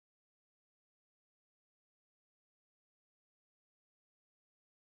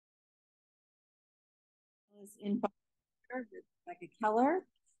is InFocus with Keller.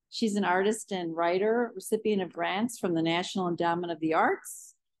 She's an artist and writer, recipient of grants from the National Endowment of the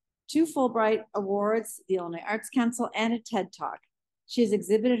Arts, 2 Fulbright Awards, the Illinois Arts Council, and a TED Talk. She has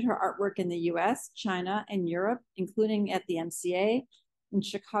exhibited her artwork in the US, China, and Europe, including at the MCA in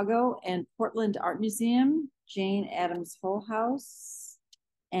Chicago and Portland Art Museum, Jane Addams Hull House,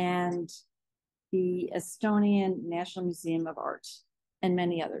 and the Estonian National Museum of Art, and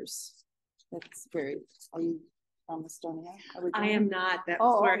many others. That's very, are you from Estonia? I am not. That's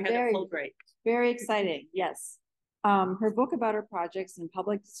where I had a Fulbright. Very exciting, yes. Her book about her projects in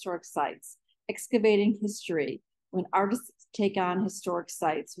public historic sites, Excavating History, When Artists Take on Historic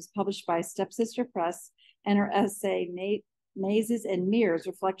Sites, was published by Stepsister Press, and her essay, Mazes and Mirrors,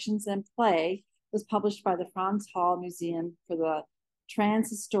 Reflections and Play, was published by the Franz Hall Museum for the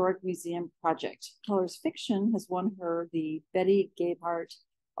Trans-Historic Museum Project. Keller's fiction has won her the Betty Gabehart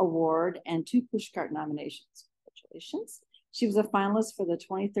Award and 2 Pushcart nominations. Congratulations. She was a finalist for the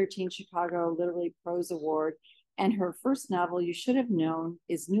 2013 Chicago Literary Prose Award, and her first novel, You Should Have Known,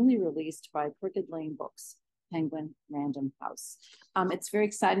 is newly released by Crooked Lane Books, Penguin Random House. It's very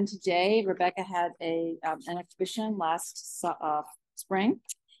exciting today. Rebecca had an exhibition last spring.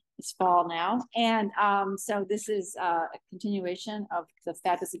 It's fall now. And so this is a continuation of the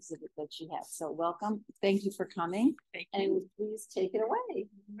fabulous exhibit that she had. So welcome. Thank you for coming. Thank you. And please take it away.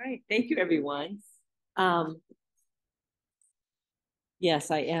 All right. Thank you, everyone.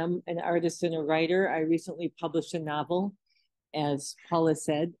 Yes, I am an artist and a writer. I recently published a novel, as Paula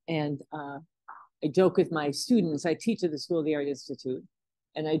said, and I joke with my students. I teach at the School of the Art Institute,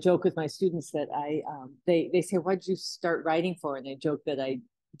 and I joke with my students that they say, "What did you start writing for?" And I joke that I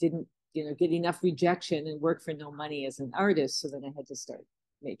didn't, get enough rejection and work for no money as an artist, so then I had to start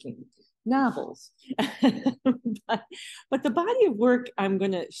making novels. but the body of work I'm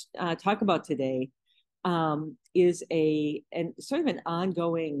going to talk about today is sort of an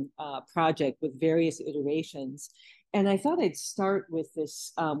ongoing project with various iterations. And I thought I'd start with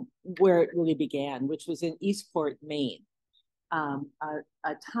this, where it really began, which was in Eastport, Maine,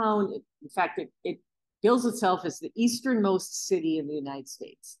 a town. In fact, it bills itself as the easternmost city in the United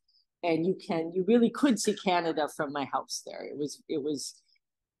States. And you really could see Canada from my house there. It was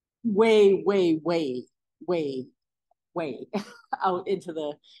way, way, way, way, way out into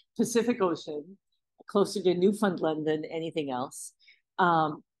the Pacific Ocean, closer to Newfoundland than anything else,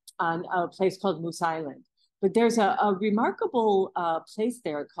 on a place called Moose Island. But there's a remarkable place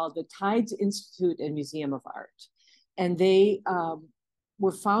there called the Tides Institute and Museum of Art. And they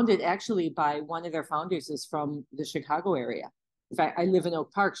were founded actually by one of their founders is from the Chicago area. In fact, I live in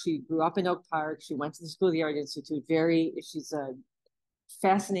Oak Park. She grew up in Oak Park. She went to the School of the Art Institute. She's a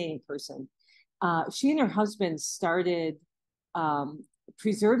fascinating person. She and her husband started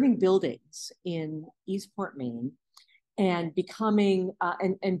preserving buildings in Eastport, Maine, and becoming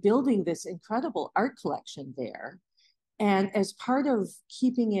and building this incredible art collection there. And as part of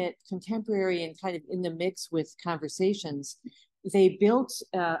keeping it contemporary and kind of in the mix with conversations, they built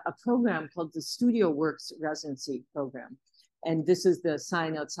a program called the Studio Works Residency Program. And this is the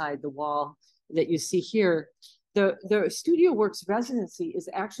sign outside the wall that you see here. The Studio Works Residency is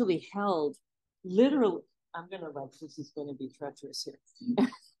actually held literally, I'm going to write, this is going to be treacherous here,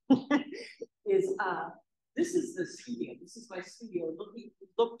 this is the studio. This is my studio.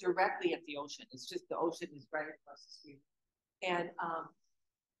 Look directly at the ocean. It's just the ocean is right across the street. And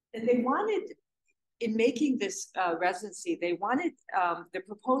they wanted, in making this residency, they wanted the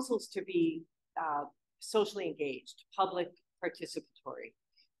proposals to be socially engaged, public participatory.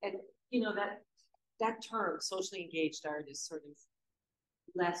 And, that term, socially engaged art, is sort of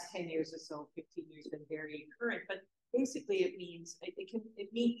last 10 years or so, 15 years, been very current. But basically, it means it can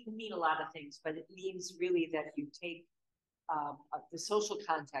mean a lot of things, but it means really that you take the social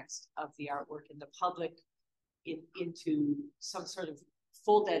context of the artwork and the public into some sort of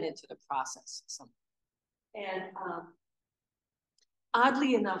fold that into the process. And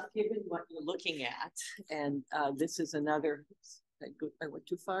oddly enough, given what you're looking at, and this is another, I went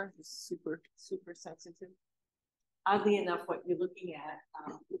too far. This is super sensitive. Oddly enough, what you're looking at,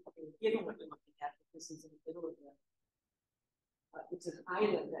 given what you're looking at, this is in the middle of it's an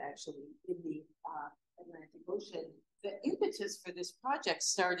island actually in the Atlantic Ocean. The impetus for this project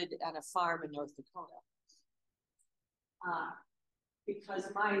started at a farm in North Dakota.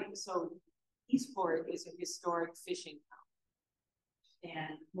 Because Eastport is a historic fishing town.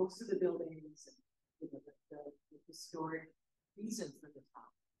 And most of the buildings, the historic reason for the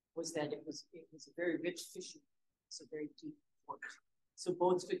town was that it was a very rich fishing. It's a very deep port. So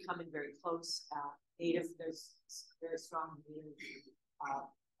boats could come in very close. There's very strong Native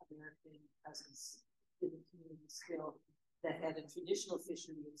American presence in the community still that had a traditional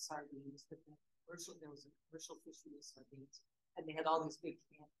fishery of sardines, but then there was a commercial fishery of sardines, and they had all these big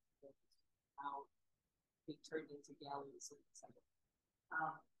cans that now being turned into galleys and etc.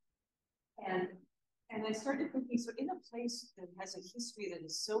 And I started thinking, so in a place that has a history that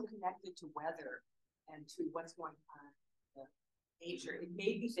is so connected to weather and to what's going on in nature, it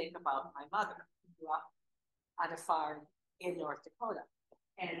made me think about my mother, who grew up on a farm in North Dakota.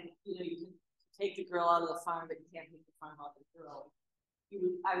 And you can take the girl out of the farm, but you can't take the farm out of the girl.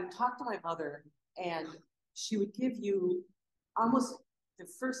 I would talk to my mother, and she would give you almost the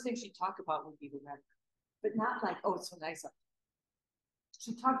first thing she'd talk about would be the weather, but not like, oh, it's so nice up.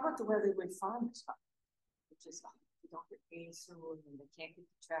 She'd talk about the weather when farmers come, which is like, you don't get rain soon, and they can't get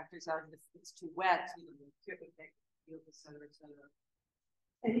the tractors out, and it's too wet, the field, et cetera, et cetera.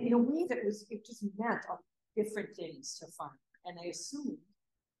 And in a way that it just meant different things to farmers. And I assume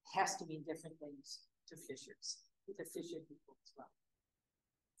it has to mean different things to fishers, to fisher people as well.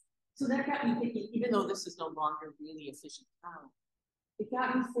 So that got me thinking, even though this is no longer really a fishing town, it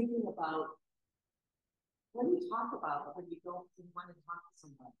got me thinking about what do you talk about when you want to talk to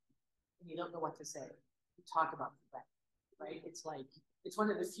somebody and you don't know what to say? You talk about the weather, right? It's like, it's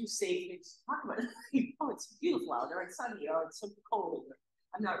one of the few safe things to talk about. Oh, it's beautiful out, or it's sunny, or it's so cold, or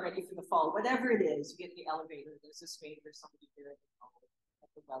I'm not ready for the fall. Whatever it is, you get in the elevator, there's a stranger, somebody there at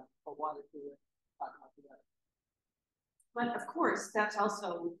the water cooler, talk about the weather. But of course, that's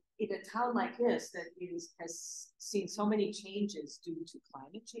also in a town like this that has seen so many changes due to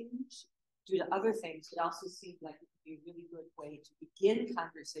climate change, due to other things. It also seemed like it would be a really good way to begin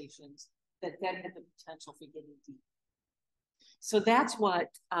conversations that then had the potential for getting deep. So that's what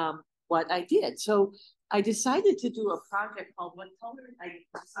I did. So I decided to do a project called What Color. I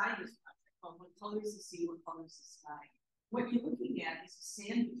designed this project called What Colors the Sea, What Colors the Sky. What you're looking at is a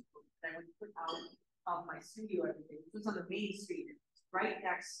sandwich book that I would put out of my studio every day. It was on the main street. It was right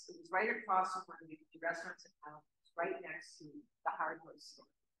across from one of the restaurants in town. It was right next to the hardware store.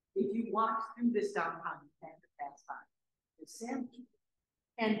 If you walk through this downtown, you have to pass by the sandwich book.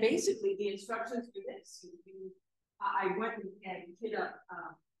 And basically, the instructions do this. I went and hit up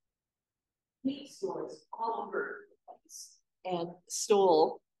paint stores all over the place and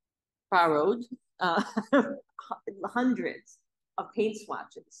borrowed hundreds of paint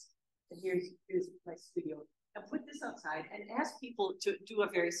swatches. And here's my studio. And put this outside and ask people to do a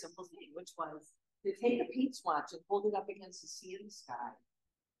very simple thing, which was to take a paint swatch and hold it up against the sea and the sky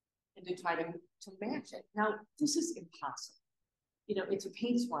and to try to match it. Now, this is impossible. It's a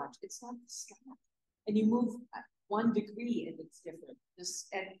paint swatch. It's not the sky. And you move 1 degree and it's different.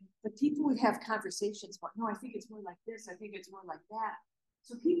 But people would have conversations about, no, I think it's more like this. I think it's more like that.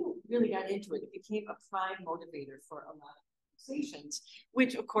 So people really got into it. It became a prime motivator for a lot of conversations,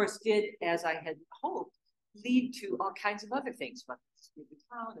 which of course did, as I had hoped, lead to all kinds of other things about the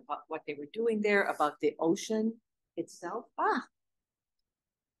town, about what they were doing there, about the ocean itself.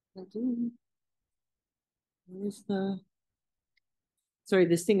 Where's the... Sorry,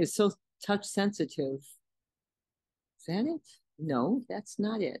 this thing is so touch sensitive. Is that it? No, that's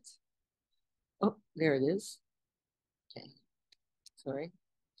not it. Oh, there it is. Okay, sorry.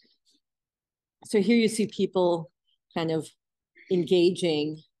 So here you see people kind of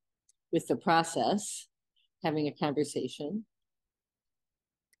engaging with the process, having a conversation.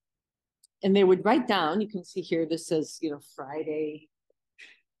 And they would write down, you can see here, this says, Friday,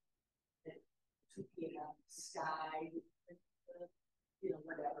 2 p.m., sky,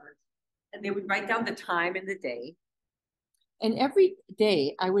 whatever. And they would write down the time and the day. And every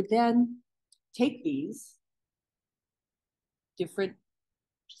day I would then take these different.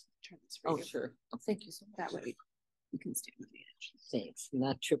 Just turn this right up. Sure. Oh, thank you so much. That way you can stay with the edge. Thanks.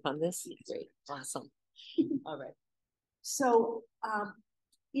 Not trip on this? Yes. Great. Awesome. All right. So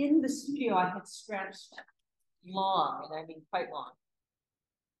in the studio, I had stretched long, and I mean quite long,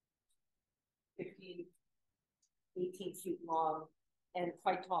 15, 18 feet long, and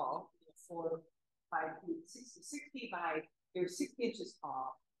quite tall, 4, 5 feet, 60 by, they were 60 inches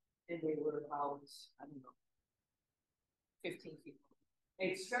tall, and they were about, 15 feet long.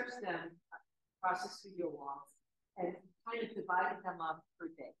 They stretched them across the studio wall and kind of divided them up per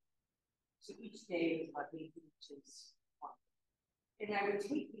day. So each day was about 18 inches long. And I would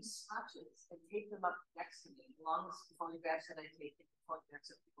take these swatches and take them up next to me, along with the photographs that I take, and the photographs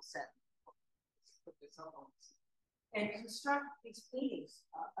that people sent me, put their cell phones, and construct these paintings.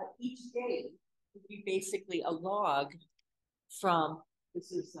 Each day would be basically a log from,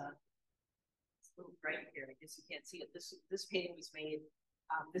 this is a little bright here, I guess you can't see it. This painting was made,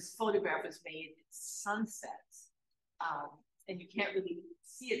 this photograph was made at sunsets and you can't really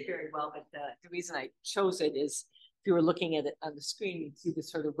see it very well, but the reason I chose it is if you were looking at it on the screen, you'd see the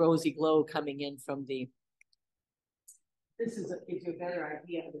sort of rosy glow coming in from the. This gives you a better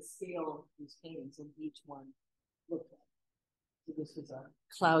idea of the scale of these paintings and each one looked like. So this was a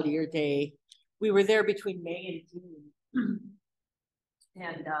cloudier day. We were there between May and June.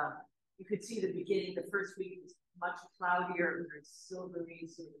 And you could see the beginning. The first week was much cloudier, very silvery,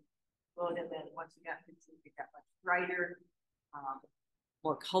 sort of good. And then once we got into June, it got much brighter,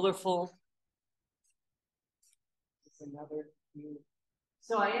 more colorful. Just another view.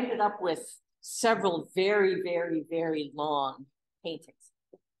 So I ended up with several very, very, very long paintings.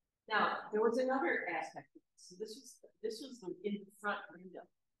 Now, there was another aspect of this. So this was the in the front window.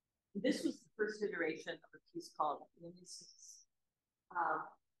 This was the first iteration of a piece called Nemesis.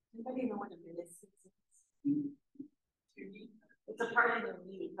 Anybody know what a Nemesis is? It's a part of the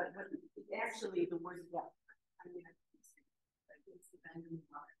knee, but actually the word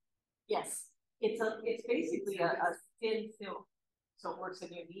yes, it's basically a thin film, so it works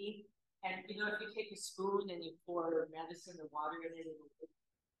in your knee. And you know, if you take a spoon and you pour medicine or water in it, it'll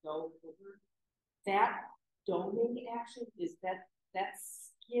go over. That doming action is that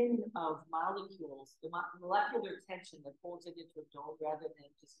skin of molecules, the molecular tension that holds it into a dome rather than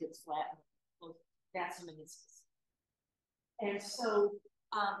just gets flat. That's a meniscus. And so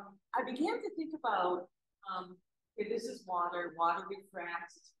I began to think about if this is water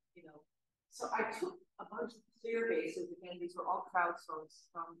refracts, you know. So I took a bunch of clear bases. Again, these were all crowdsourced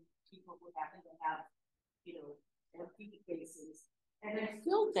from people who happen to have, you know, empty bases, and I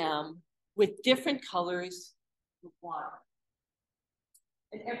filled them with different colors of water.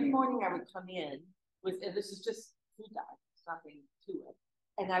 And every morning I would come in with, and this is just food dye, there's nothing to it.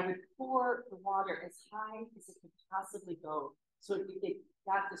 And I would pour the water as high as it could possibly go. So it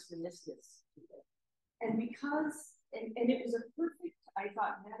got this meniscus to it. And because, and it was a perfect, I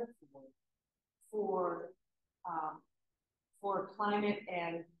thought, metaphor for climate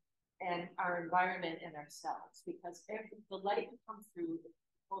and our environment and ourselves, because the light would come through,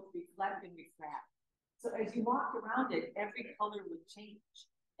 both reflect and refract. So as you walked around it, every color would change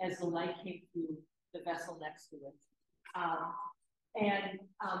as the light came through the vessel next to it.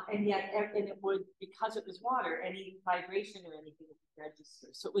 And yet, and it would, because it was water, any vibration or anything would register.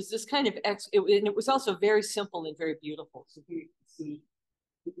 So it was this kind of, and it was also very simple and very beautiful. So here you can see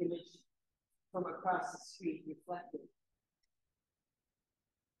the image from across the street reflected.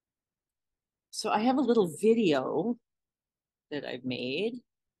 So I have a little video that I've made.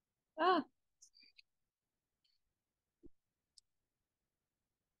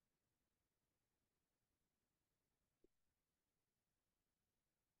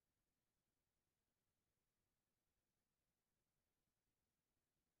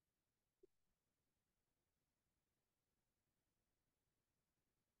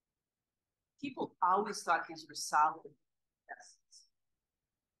 People always thought these were solid vessels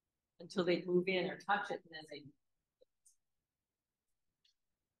until they move in or touch it, and then they.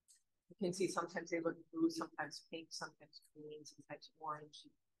 You can see sometimes they look blue, sometimes pink, sometimes green, sometimes orange.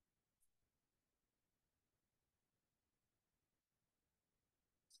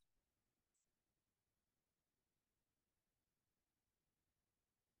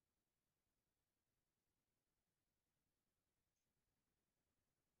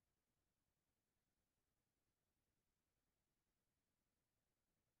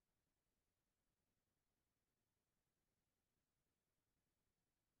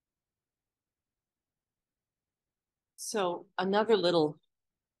 So another little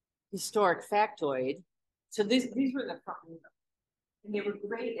historic factoid. So these were the front window, and they were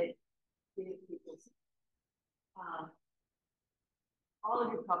great at getting people. All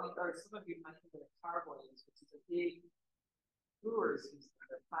of you probably, or some of you might know what a carboy is, which is a big brewer's use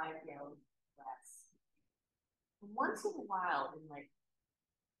for a 5-gallon glass. And once in a while, in like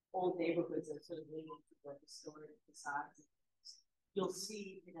old neighborhoods that sort of lean into the historic facades, you'll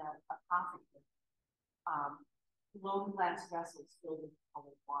see in a apothecary blown glass vessels filled with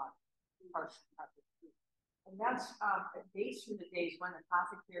colored water, partially covered. And that's based from the days when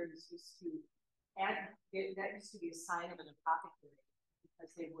apothecaries used to add, that used to be a sign of an apothecary,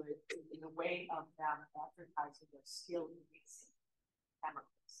 because they would, in a way of them advertising their skill in mixing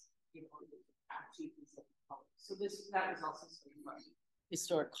chemicals, you know, cheap and colors. So that was also sort of a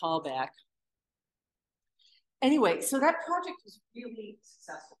historic callback. Anyway, so that project was really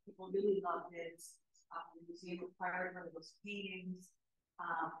successful. People really loved it. The museum acquired one of those paintings.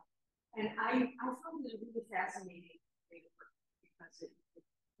 And I found it a really fascinating paper because it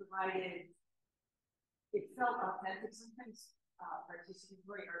provided, it felt authentic. Sometimes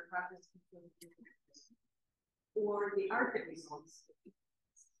participatory art practice can feel different. or the art that results.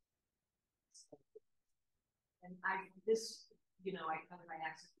 And this, I kind of my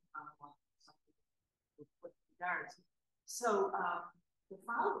access to something with regards. So the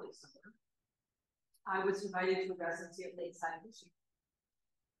following summer, I was invited to a residency at Lakeside, Michigan.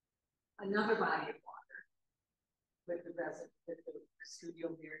 Another body of water with the studio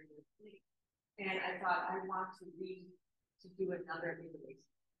there in the fleet. And I thought I want to do another iteration.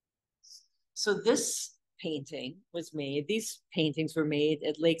 So this painting was made, these paintings were made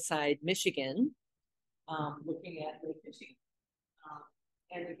at Lakeside, Michigan, looking at Lake Michigan.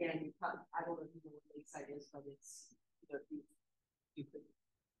 And again, I don't know if you know what Lakeside is, but it's, you could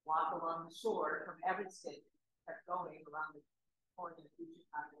walk along the shore from Evanston, kept going around the corner of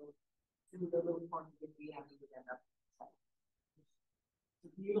Chicago, through the little corner of Indiana, you would end up.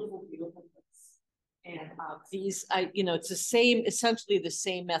 It's a beautiful, beautiful place. And these, it's the same, essentially the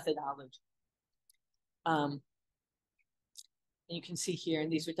same methodology. And you can see here,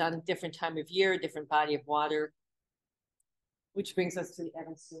 and these are done at a different time of year, different body of water, which brings us to the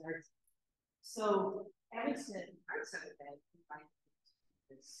Evanston Arts. So Evanston Arts Center invited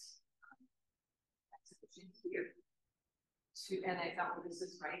this exhibition here. And I thought, well, this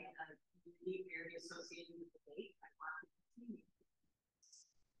is right, a unique area associated with the lake. I want to continue.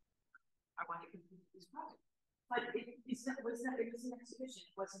 I want to continue this project. But it was an exhibition,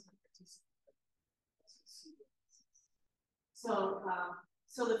 it wasn't a participant.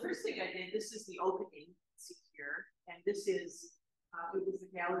 So the first thing I did, this is the opening, see here, and this is, it was the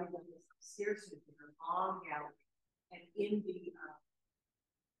gallery that was upstairs in a long gallery, and in the,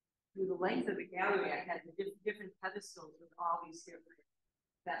 through the length of the gallery, I had the different pedestals with all these different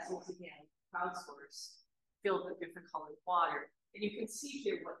vessels again, crowdsourced, filled with different colored water. And you can see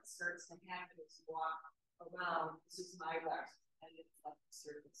here what starts to happen as you walk around. This is my left, and it's like the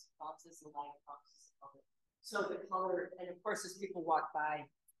surface, bounces the light, bounces the color. So the color, and of course, as people walk by,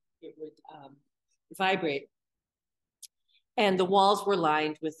 it would vibrate. And the walls were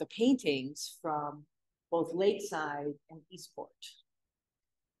lined with the paintings from both Lakeside and Eastport.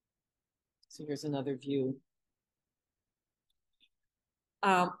 So here's another view.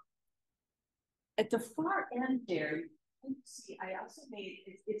 At the far end there, you can see, I also made,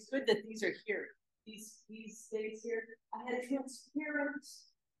 it's good that these are here. These things here, I had transparent,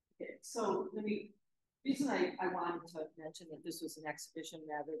 okay, so let me, the reason I wanted to mention that this was an exhibition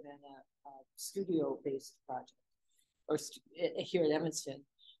rather than a studio-based project, or here at Evanston,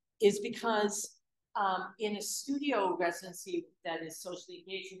 is because in a studio residency that is socially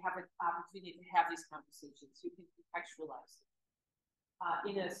engaged, you have an opportunity to have these conversations. You can contextualize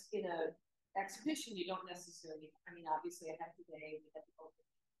them. In a exhibition, you don't necessarily, I mean, obviously I have today, we have the open,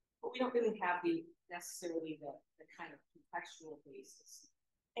 but we don't really have necessarily the kind of contextual basis.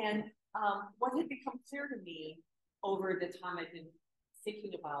 And what had become clear to me over the time I've been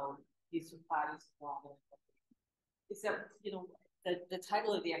thinking about these bodies of water is that, the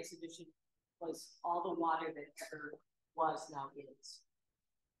title of the exhibition was All the Water That Ever Was Now Is.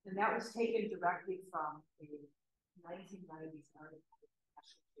 And that was taken directly from a 1990s article,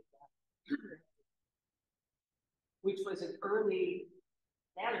 which was an early,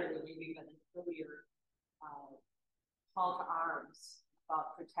 not early, maybe even an earlier call to arms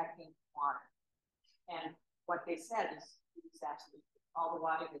about protecting water. And what they said is absolutely all the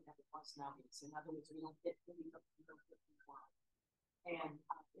water that never was now is. In other words, we don't get really water. And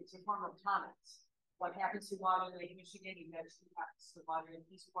it's a form of comments. What happens to water in Lake Michigan eventually happens to water in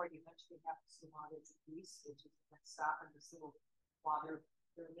Eastport, eventually happens to water in Greece, which is the next stop in this little water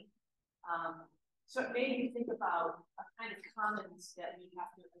journey. So it made me think about a kind of commons that we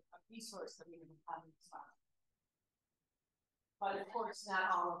have to, a resource that we have in common spot. But of course, not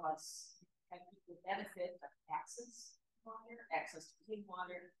all of us have the benefit of access to water, access to clean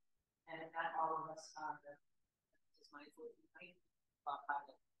water, and not all of us are just mindful about how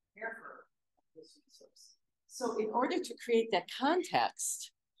to care for this resource. So in order to create that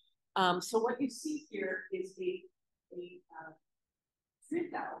context, so what you see here is a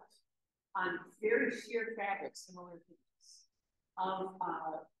print out on very sheer fabric, similar to this, of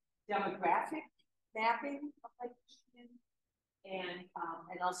demographic mapping of Lake Michigan,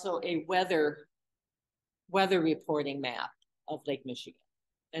 and also a weather reporting map of Lake Michigan.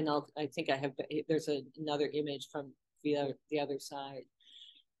 And I think I have, there's another image from the other side.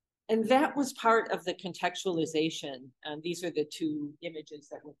 And that was part of the contextualization. These are the two images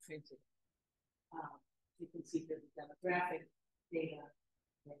that were printed. You can see the demographic data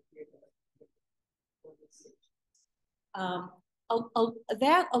right here.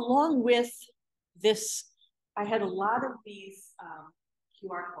 That along with this, I had a lot of these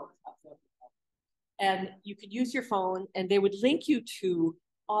QR codes up there. And you could use your phone, and they would link you to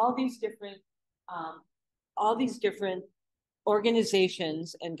all these different um,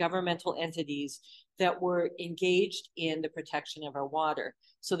 organizations and governmental entities that were engaged in the protection of our water.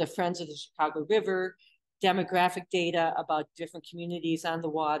 So the Friends of the Chicago River, demographic data about different communities on the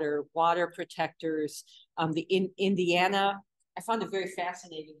water, water protectors, Indiana. I found it very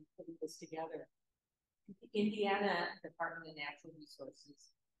fascinating putting this together. The Indiana Department of Natural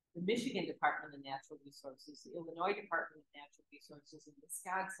Resources, the Michigan Department of Natural Resources, the Illinois Department of Natural Resources, and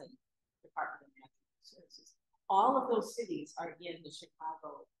Wisconsin Department of Natural Resources. All of those cities are in the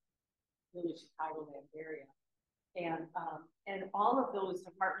really Chicagoland area. And all of those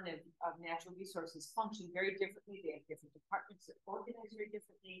Department of Natural Resources function very differently. They have different departments that organize very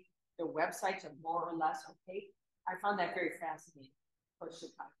differently. Their websites are more or less opaque. I found that very fascinating. For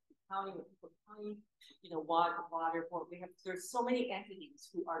Chicago County, with Cook County, water board. There's so many entities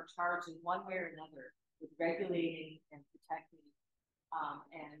who are charged in one way or another with regulating and protecting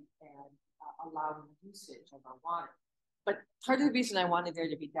and allowing usage of our water. But part of the reason I wanted there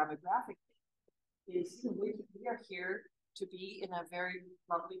to be demographic is we are here to be in a very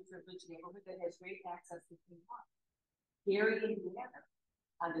lovely, privileged neighborhood that has great access to clean water. Gary, Indiana,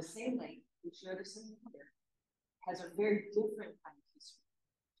 on the same lake, we share the same water, has a very different kind of history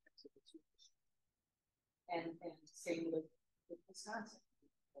in terms of its tradition. And same with Wisconsin.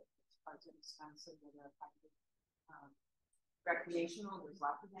 There's parts of Wisconsin that are kind of recreational. There's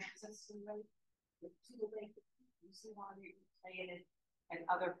lots of access to the lake. To the lake, use the water, you can play in it, and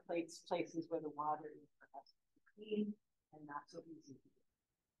other places where the water is perhaps clean and not so easy to do.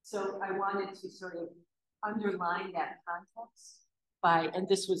 So I wanted to sort of underline that context and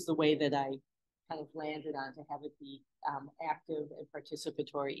this was the way that I kind of landed on, to have it be active and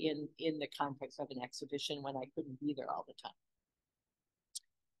participatory in the context of an exhibition when I couldn't be there all the time.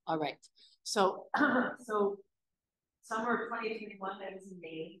 All right, so summer 2021, that was in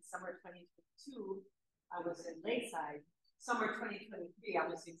May. Summer 2022, I was in Lakeside. Summer 2023, I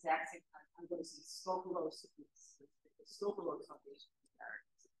was the exact same time. I was in Skopelos, the Skopelos Foundation.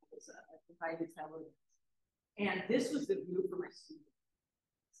 I was invited fellow. And this was the view for my students.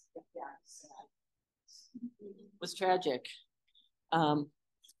 Yeah, sad. It was tragic. Paula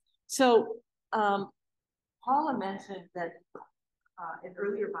mentioned that an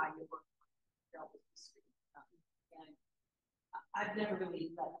earlier volume work dealt with history. And I've never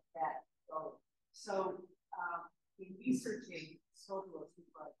really let that go. So in researching Skopelos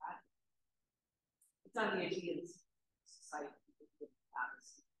before I got it, it's on the Aegean site,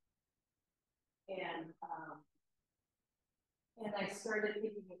 and I started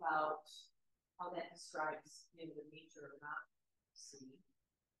thinking about how that describes the nature of an sea.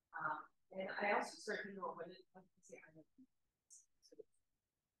 And I also started thinking about what is the island.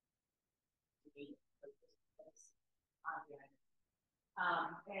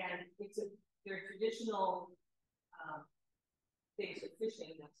 And there are traditional things for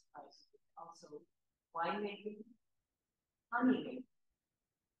fishing, that's also winemaking, honey making,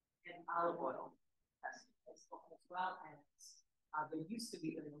 and olive oil as well as there used to be,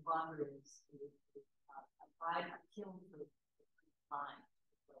 but no longer is a kiln for vine.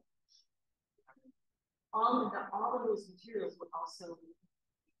 All of those materials were also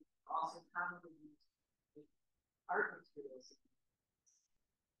commonly used art materials.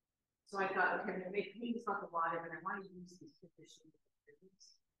 So I thought, okay, I'm going to make paintings about the water, but I want to use these traditional materials.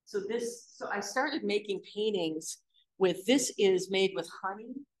 So I started making paintings with, this is made with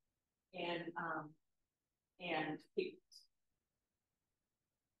honey and pigment.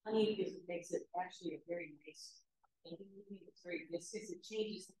 Honey makes it actually a very nice painting. It's very viscous. It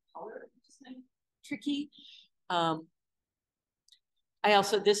changes the color, which is kind of tricky.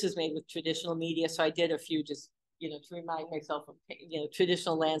 This is made with traditional media, so I did a few just, to remind myself of,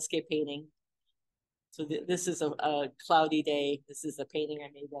 traditional landscape painting. So this is a cloudy day. This is a painting I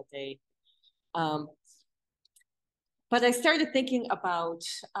made that day. But I started thinking about,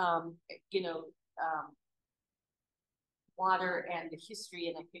 water and the history,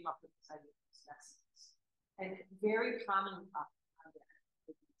 and I came up with this idea of these vessels. And very common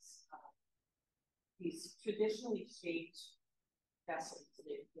these traditionally shaped vessels.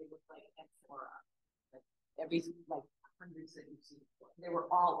 They look like amphora, like hundreds that you've seen before. They were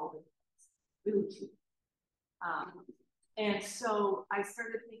all over the place, really cheap. And so I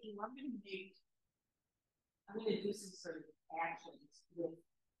started thinking, well, I'm going to do some sort of actions with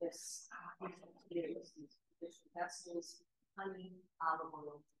these materials, these traditional vessels, honey, olive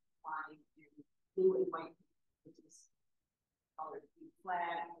oil, wine, and blue and white, which is colored blue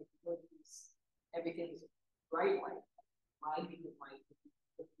flag, everything is bright white, wide and white.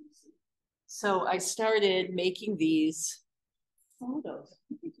 So I started making these photos.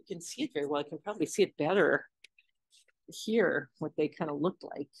 I think you can see it very well. I can probably see it better here, what they kind of looked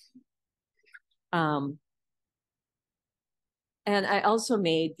like. And I also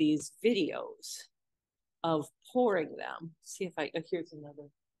made these videos of pouring them. See if I, here's another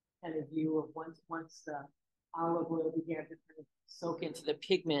kind of view of once the olive oil began to kind of soak into the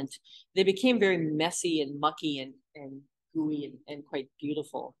pigment, they became very messy and mucky and gooey and quite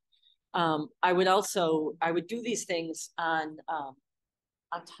beautiful. I would do these things on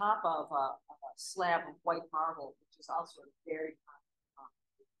top of a slab of white marble, which is also very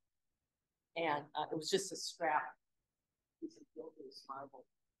and it was just a scrap piece of gilded marble.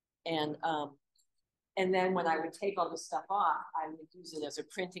 And then when I would take all this stuff off, I would use it as a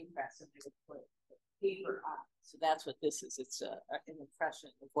printing press and I would put paper on. So that's what this is. It's an impression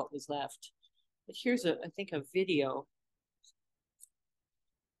of what was left. But here's I think a video.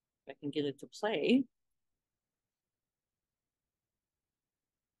 If I can get it to play.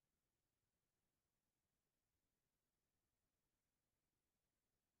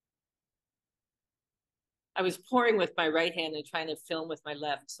 I was pouring with my right hand and trying to film with my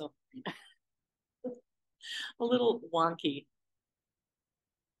left, so a little wonky.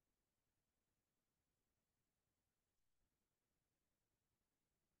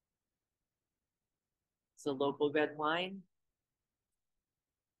 It's a local red wine.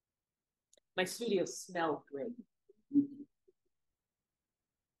 My studio smelled great.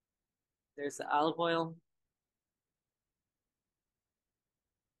 There's the olive oil.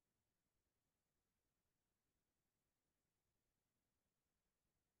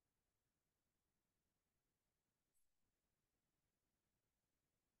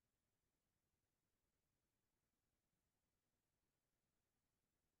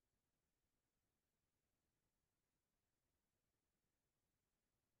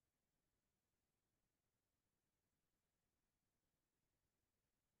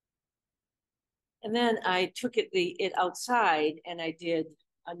 And then I took it outside and I did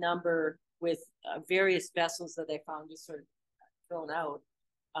a number with various vessels that I found just sort of thrown out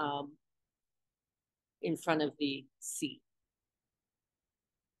in front of the sea.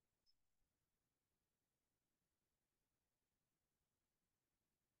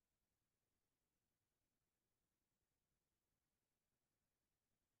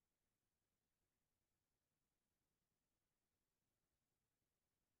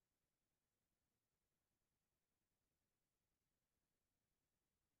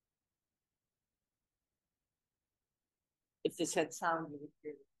 If this had sound, you would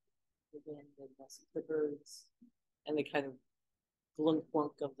hear the wind and the birds and the kind of glunk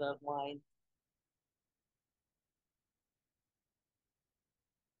glunk of the wine.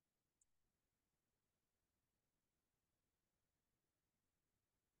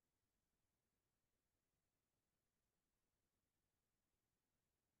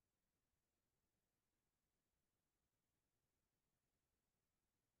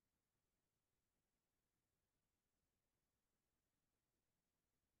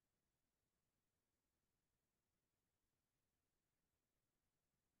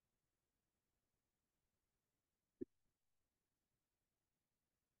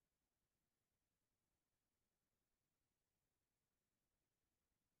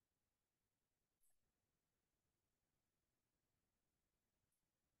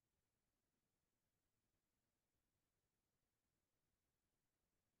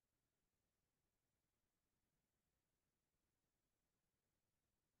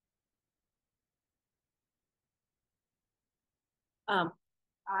 Um,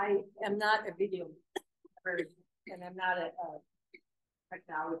 I am not a video person and I'm not a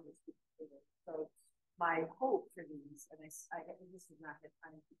technologist. So my hope for these, and I this is not have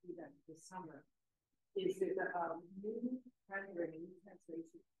time to do that this summer, is there's a new rendering, new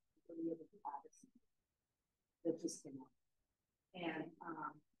translation of the Odyssey that just came out. And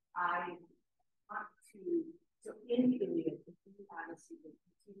I want to, so in the Iliad, the Odyssey will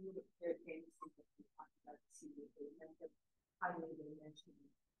continue with their famous things that we talked about the sea, they mentioned highly, they mentioned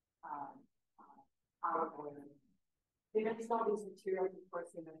olive oil. They mentioned all these materials, of course,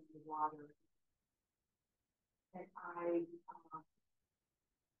 they mentioned the water. And I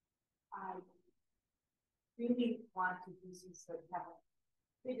really want to do some sort of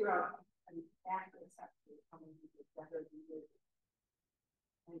figure out an actress actually coming together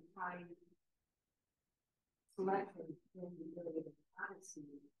and find selections in the Iliad and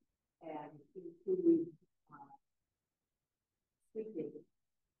Odyssey and include speaking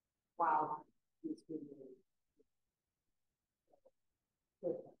while he's being made.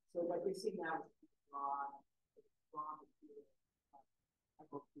 So what you're seeing now is raw material. I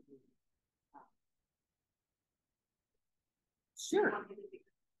hope to do. Sure.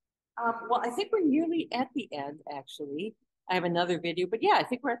 Well, I think we're nearly at the end, actually. I have another video, but yeah, I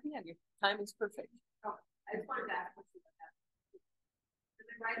think we're at the end. Your timing's perfect. Oh, I just wanted to ask a question about that.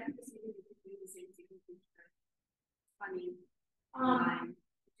 But the writing proceeding, did you do the same signature? Funny.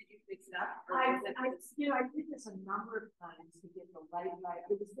 Did you fix it up? I did this a number of times to get the light right.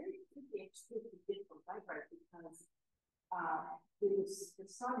 It was very tricky actually to get the light right because the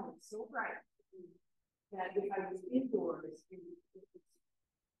sun was so bright that if I was indoors, it was too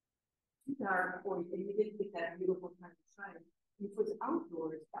dark, or you didn't get that beautiful kind of shine. If it was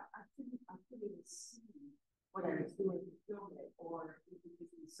outdoors, I couldn't even see what I was doing to film it, or it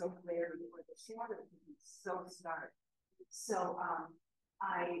would be so glary, or the shadow would be so stark. So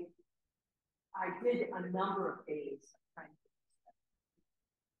I did a number of days trying to do that.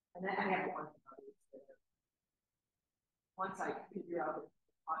 And then I have one of those that once I figure out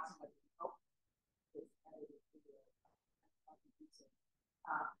approximately help with editing video,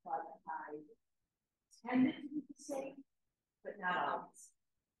 but I tended to be the same, but not always.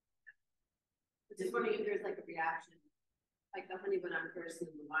 Just wondering if there's like a reaction, like the honey when I'm first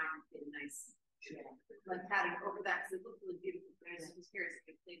in the wine, get a nice, like patting over that because it looked really beautiful. I was just curious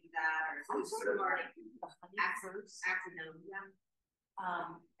if they do that or some sort of already accidental. Yeah.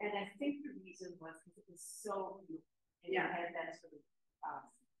 And I think the reason was because it was so beautiful. And yeah. It had that sort of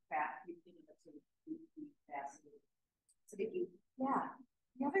fat, that sort of fascinating. So thank you. Yeah.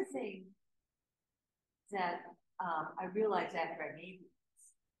 The other thing that I realized after I made these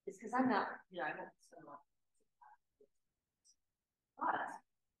is because I'm not, I don't spend a lot of time. But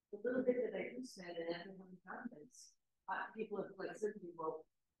the little bit that I do spend and everyone comments, people have like said to me, well,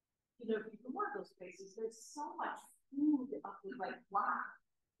 if you go to those places, there's so much food up with like block,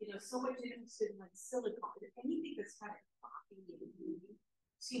 so much interest in like silicone, anything that's kind of coffee and beauty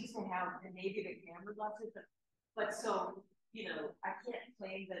seems to have, and maybe the camera loves it, but so, I can't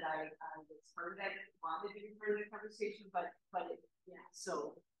claim that I was part of that, wanted to be part of the conversation, but yeah,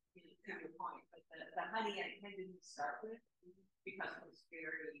 so, to your point, but the honey I tended to start with because it was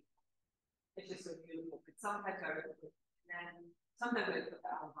it's just so beautiful, but sometimes I would put, and then sometimes I would put the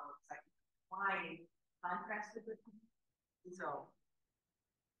alcohol, it's like wine contrasted with honey, so.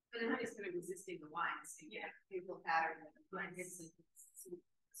 But the honey's kind of resisting the wine, so yeah, beautiful pattern and the wine hits the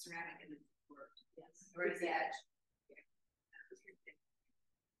ceramic and then worked. Yes, where's the edge?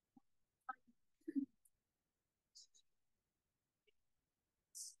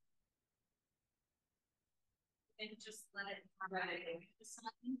 And just let it right. Just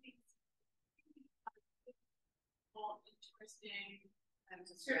something interesting and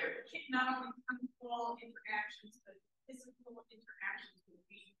sort of not only chemical interactions, but physical interactions with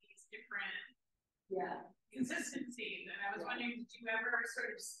these different consistencies. And I was wondering, did you ever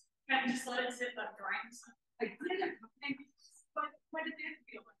sort of kind of just let it sit like drying something? I did. But what did it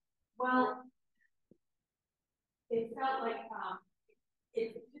feel like? Well, it felt like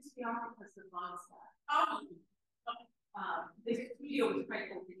it pissed me off because the lawns that. The studio was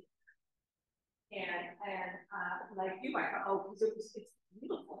quite open. And like you, I thought, because it's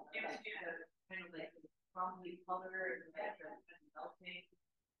beautiful. Yeah, like, kind of like the crumbly color and like the melting.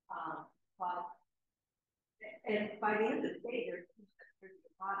 But and by the end of the day, there's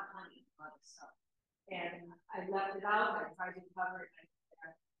a lot of honey, a lot of stuff. And I left it out. I tried to cover it,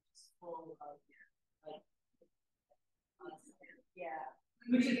 and it's full of like, yeah,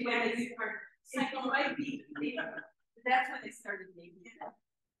 which is when it's part. It might be. That's when they started making it.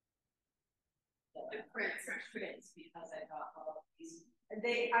 The prints because I thought, these. And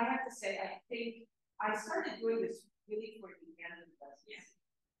I have to say, I think I started doing this really toward the end of the business. Yeah.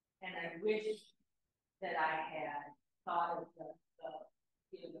 And I wish that I had thought of the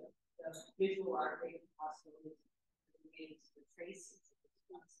visual art possibilities the traces of this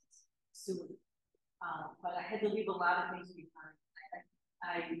process soon. But I had to leave a lot of things behind.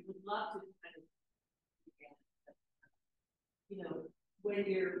 I would love to kind of, when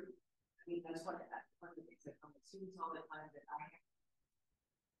you're, that's one of the things that come with students all the time that I have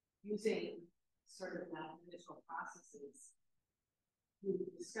using sort of non-traditional processes to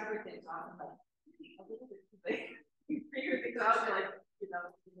discover things often like a little bit too big. You figure things out like, you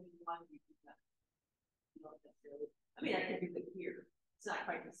want to do that. I mean, I can do it here. It's not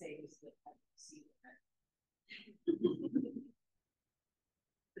quite the same as the I see that.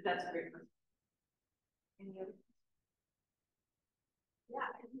 But that's a great question. Any other? Yeah,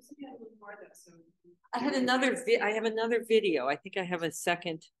 I usually have a little more of that. So I have another video. I think I have a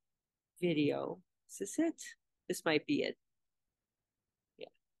second video. Is this it? This might be it. Yeah.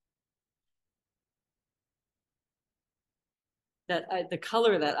 That the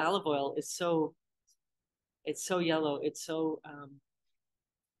color of that olive oil is so It's so yellow. It's so,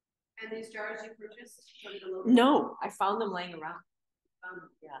 And these jars you purchased from the local? no, I found them laying around.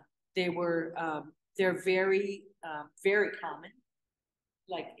 Yeah, they were, they're very, very common,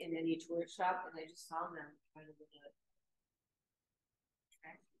 like in any tourist shop, and I just found them kind of in a.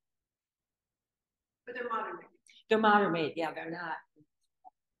 But they're modern made. They're modern made, yeah, they're not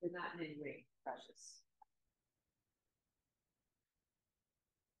in any way precious.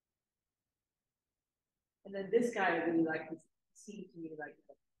 And then this guy I really liked, seemed to me like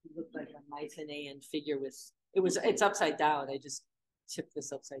he looked like a Mycenaean figure with it's upside down. I just tipped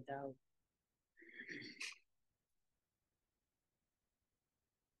this upside down.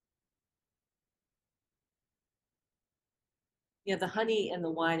 Yeah, the honey and the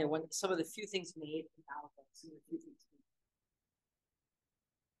wine are some of the few things made in Alabama. Some of the few things made.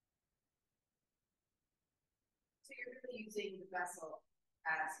 So you're really using the vessel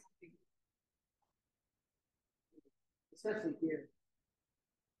as, Especially here.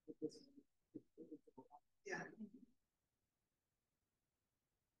 yeah.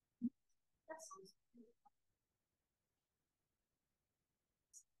 That sounds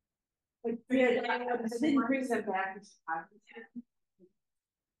I didn't bring them back to Chicago.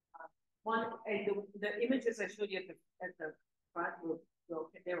 One, and the images I showed you at the front were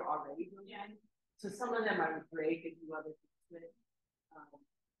broken. They were already broken. Yeah. So some of them I would break and do other things with.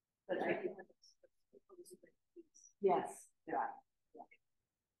 But I think yes, yeah.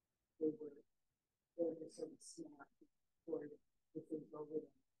 They were just sort of smart for the things over them.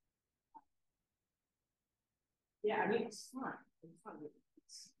 Yeah, I mean it's fun. It's fun.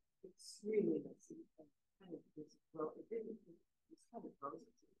 It's really messy and kind of just it didn't. It's kind of frozen.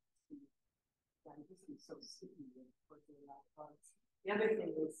 Yeah, it just be so sticky and the other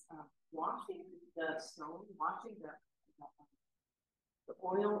thing is washing the stone, washing the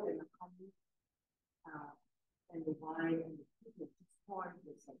oil and the honey and the wine and the pigment, just pouring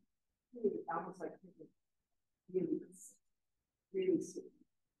this like really almost like pigment, really sticky.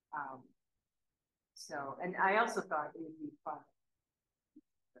 So, and I also thought it would be fun.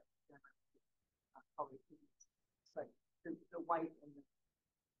 But the white and the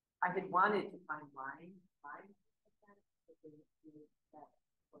I had wanted to find wine, but they didn't that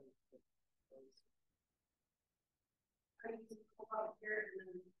place. I need to pull out here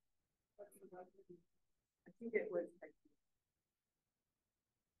and then. I think it was like.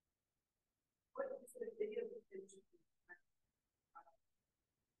 What is the video? Is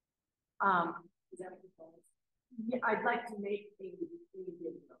that what you call it? Yeah, I'd like to make a video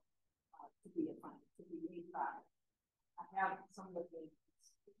to be a fun, to be made by. I have some of the things,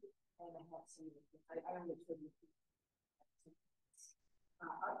 and I have some of the things. I only showed you.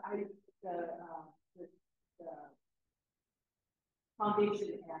 The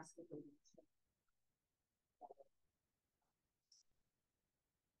foundation asked for the.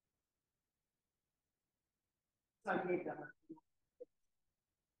 So I gave them.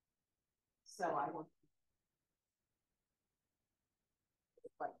 So I won't.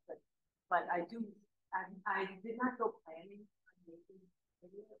 But I do. I did not go planning on making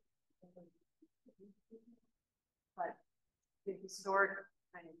video, but the historic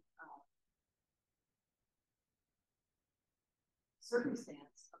kind of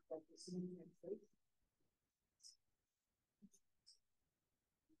circumstance of like this new translation.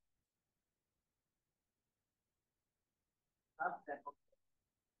 Of that book.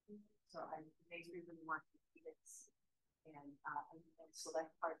 So I made me really want to read it and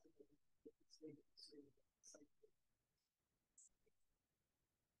select parts of it.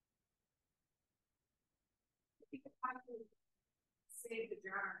 Save the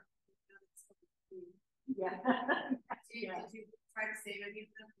jar. Yeah. Did you try to save any of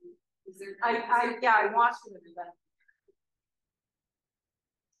them? Is there? I watched it and then.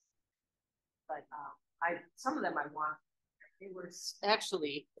 But some of them I want. They were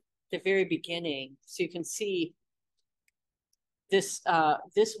actually the very beginning, so you can see this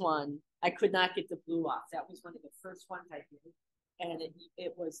this one. I could not get the blue off. That was one of the first ones I did, and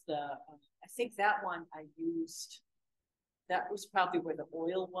it was the I think that one I used. That was probably where the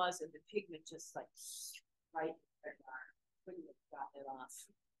oil was, and the pigment just like right there. Couldn't have gotten it off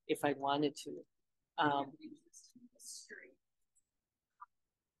if I wanted to.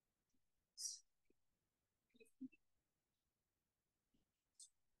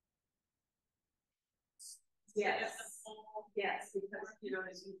 Yes, yes, because you know,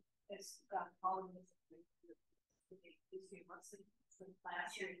 as following this,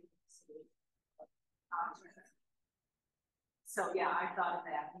 so yeah, I thought of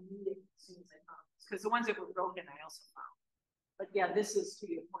that immediately as soon as I found it, because the ones that were broken I also found. But yeah, this is to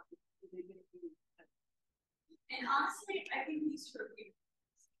your point. And honestly, I think these two are beautiful.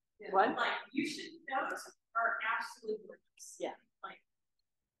 What? Like, you should, those are absolutely gorgeous. Yeah. Like,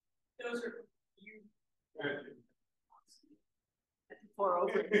 those are beautiful. Pour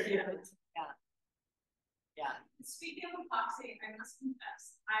over. Yeah. Yeah. Speaking of epoxy, I must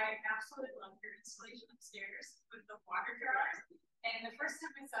confess, I absolutely love your installation upstairs with the water jars. And the first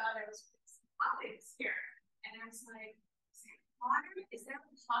time I saw it, I was really scared. And I was like, is that water? Is that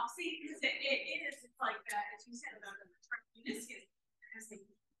epoxy? Because it is. It's like that, as you said, about the meniscus.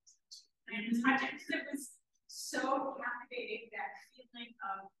 And I was like, it was so captivating, that feeling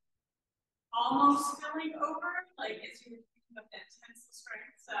of almost spilling over, like as you were thinking of that tensile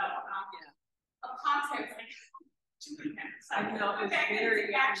strength. So, yeah. Epoxy, I was like, doing that. So, I know, it's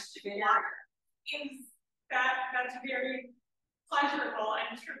very, actually water is that's very pleasurable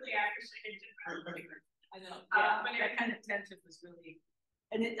and truly appreciated. I know. Yeah, but that kind of tension was really,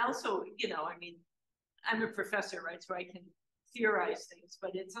 and it also, you know, I mean, I'm a professor, right? So I can theorize things,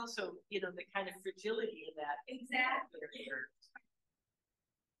 but it's also, you know, the kind of fragility of that. Exactly.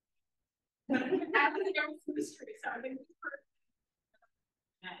 I was never from history, so I think it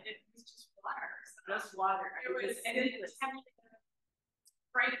was just water. So Just water. It was, and it's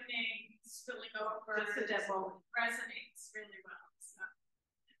brightening, spilling over, just a demo. Resonates really well.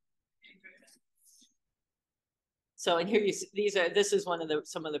 So, and here you see, this is one of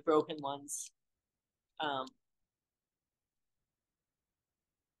some of the broken ones.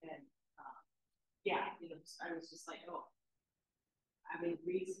 Yeah, you know, I was just like, oh, I mean,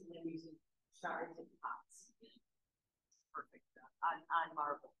 recently I'm using shards and pots. Perfect on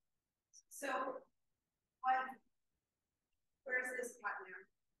marble. So, where's this pot now?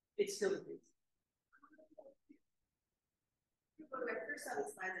 It's still a piece. When I first saw the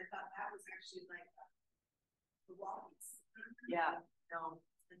slides, I thought that was actually like the wall piece. Yeah, no.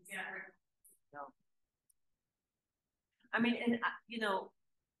 No. I mean, and you know,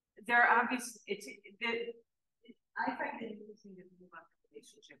 there are obviously I find it interesting to think about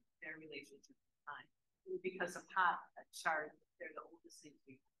their relationship with time, because a pot, a shard, they're the oldest things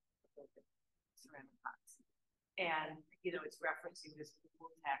we have, ceramic pots, and you know, it's referencing this cool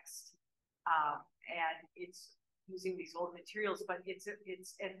text, and it's using these old materials, but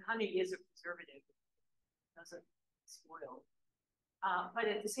and honey is a preservative, it doesn't spoil. But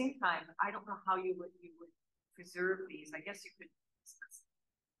at the same time, I don't know how you would preserve these. I guess you could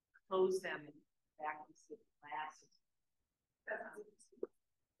close them and back into the glass.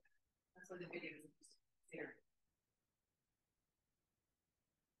 That's what the video is there.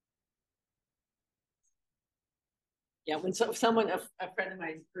 Yeah, when someone, a friend of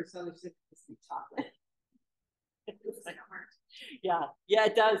mine, first other sick with chocolate. It's like art. Yeah,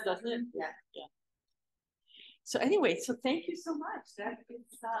 it does, doesn't it? Yeah. So anyway, so thank you so much. That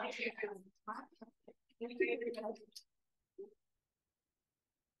is Thank you.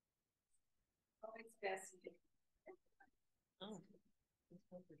 Always best. Oh.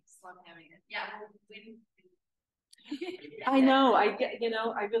 Love having it. Yeah. I know. I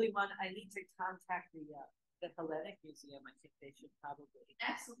really I need to contact the Hellenic Museum. I think they should probably.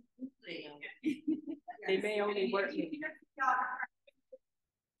 Absolutely. They may only work.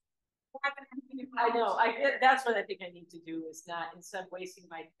 I know. That's what I think I need to do, is not, instead of wasting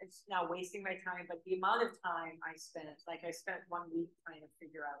it's not wasting my time, but the amount of time I spent, like I spent 1 week trying to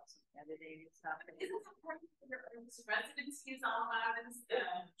figure out some editing and stuff. Isn't that part of your residency is all about, is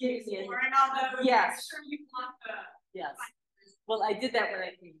exploring all those? Yes. Sure, you want the. Yes. Well, I did that when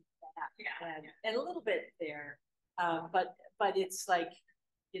I came back. Yeah. And a little bit there. But it's like,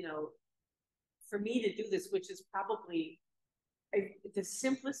 you know, for me to do this, which is probably the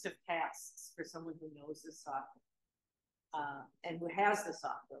simplest of tasks for someone who knows the software, and who has the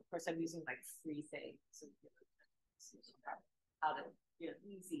software. Of course, I'm using like free things, and how to,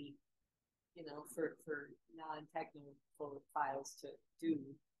 easy, for non-technical files to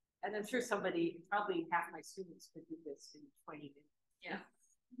do. And I'm sure probably half my students could do this in 20 minutes. Yeah.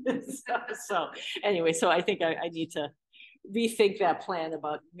 so anyway, so I think I need to rethink that plan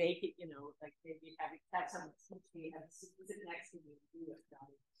about making, like maybe have someone teach me how to sit next to me and do it.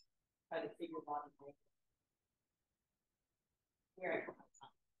 Try to figure out where I put my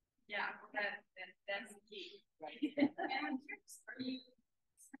time. Yeah, that's the key. Right. And I'm curious, are you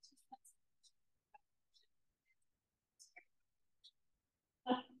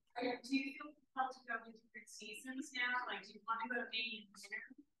do you feel compelled to go to different seasons now? Like, do you want to go to May and winter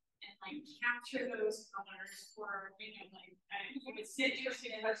and like capture those colors, or like you would sit your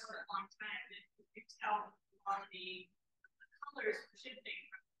videos for a long time and you could tell a lot of the colors were shifting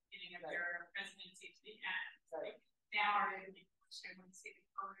from the beginning of your residency to the end. Right. Now, I really wish I want to see the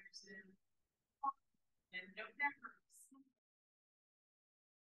colors and